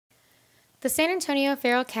The San Antonio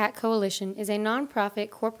Feral Cat Coalition is a nonprofit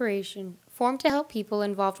corporation formed to help people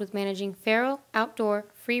involved with managing feral, outdoor,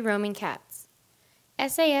 free-roaming cats.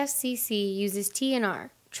 SAFCC uses TNR,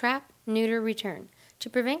 trap, neuter, return, to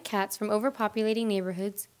prevent cats from overpopulating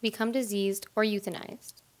neighborhoods, become diseased, or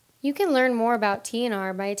euthanized. You can learn more about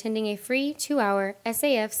TNR by attending a free 2-hour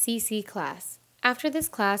SAFCC class. After this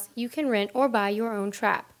class, you can rent or buy your own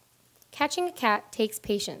trap. Catching a cat takes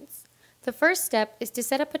patience. The first step is to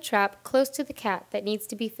set up a trap close to the cat that needs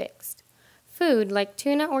to be fixed. Food like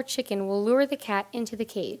tuna or chicken will lure the cat into the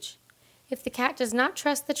cage. If the cat does not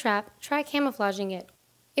trust the trap, try camouflaging it.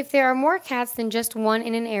 If there are more cats than just one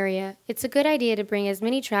in an area, it's a good idea to bring as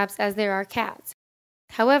many traps as there are cats.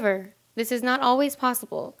 However, this is not always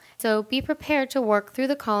possible, so be prepared to work through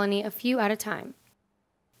the colony a few at a time.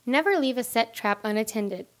 Never leave a set trap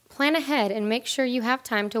unattended. Plan ahead and make sure you have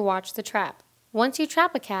time to watch the trap. Once you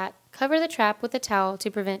trap a cat, cover the trap with a towel to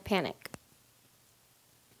prevent panic.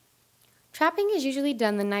 Trapping is usually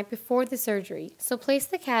done the night before the surgery, so place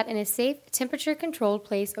the cat in a safe, temperature-controlled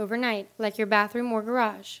place overnight, like your bathroom or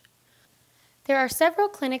garage. There are several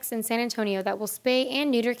clinics in San Antonio that will spay and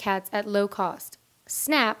neuter cats at low cost.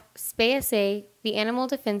 SNAP, Spay SA, the Animal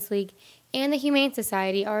Defense League, and the Humane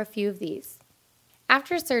Society are a few of these.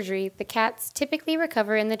 After surgery, the cats typically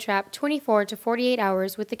recover in the trap 24 to 48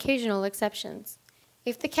 hours with occasional exceptions.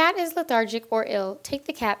 If the cat is lethargic or ill, take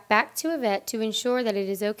the cat back to a vet to ensure that it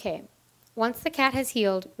is okay. Once the cat has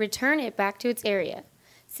healed, return it back to its area.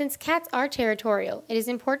 Since cats are territorial, it is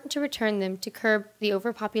important to return them to curb the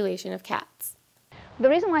overpopulation of cats. The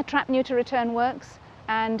reason why trap, neuter, return works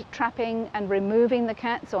and trapping and removing the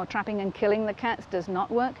cats or trapping and killing the cats does not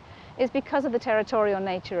work is because of the territorial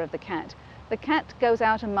nature of the cat. The cat goes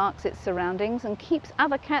out and marks its surroundings and keeps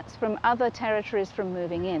other cats from other territories from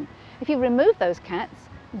moving in. If you remove those cats,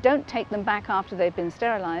 don't take them back after they've been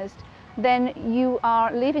sterilized, then you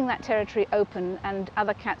are leaving that territory open and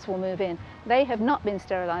other cats will move in. They have not been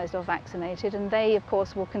sterilized or vaccinated, and they, of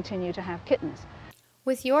course, will continue to have kittens.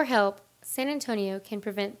 With your help, San Antonio can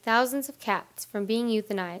prevent thousands of cats from being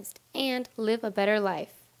euthanized and live a better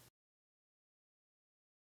life.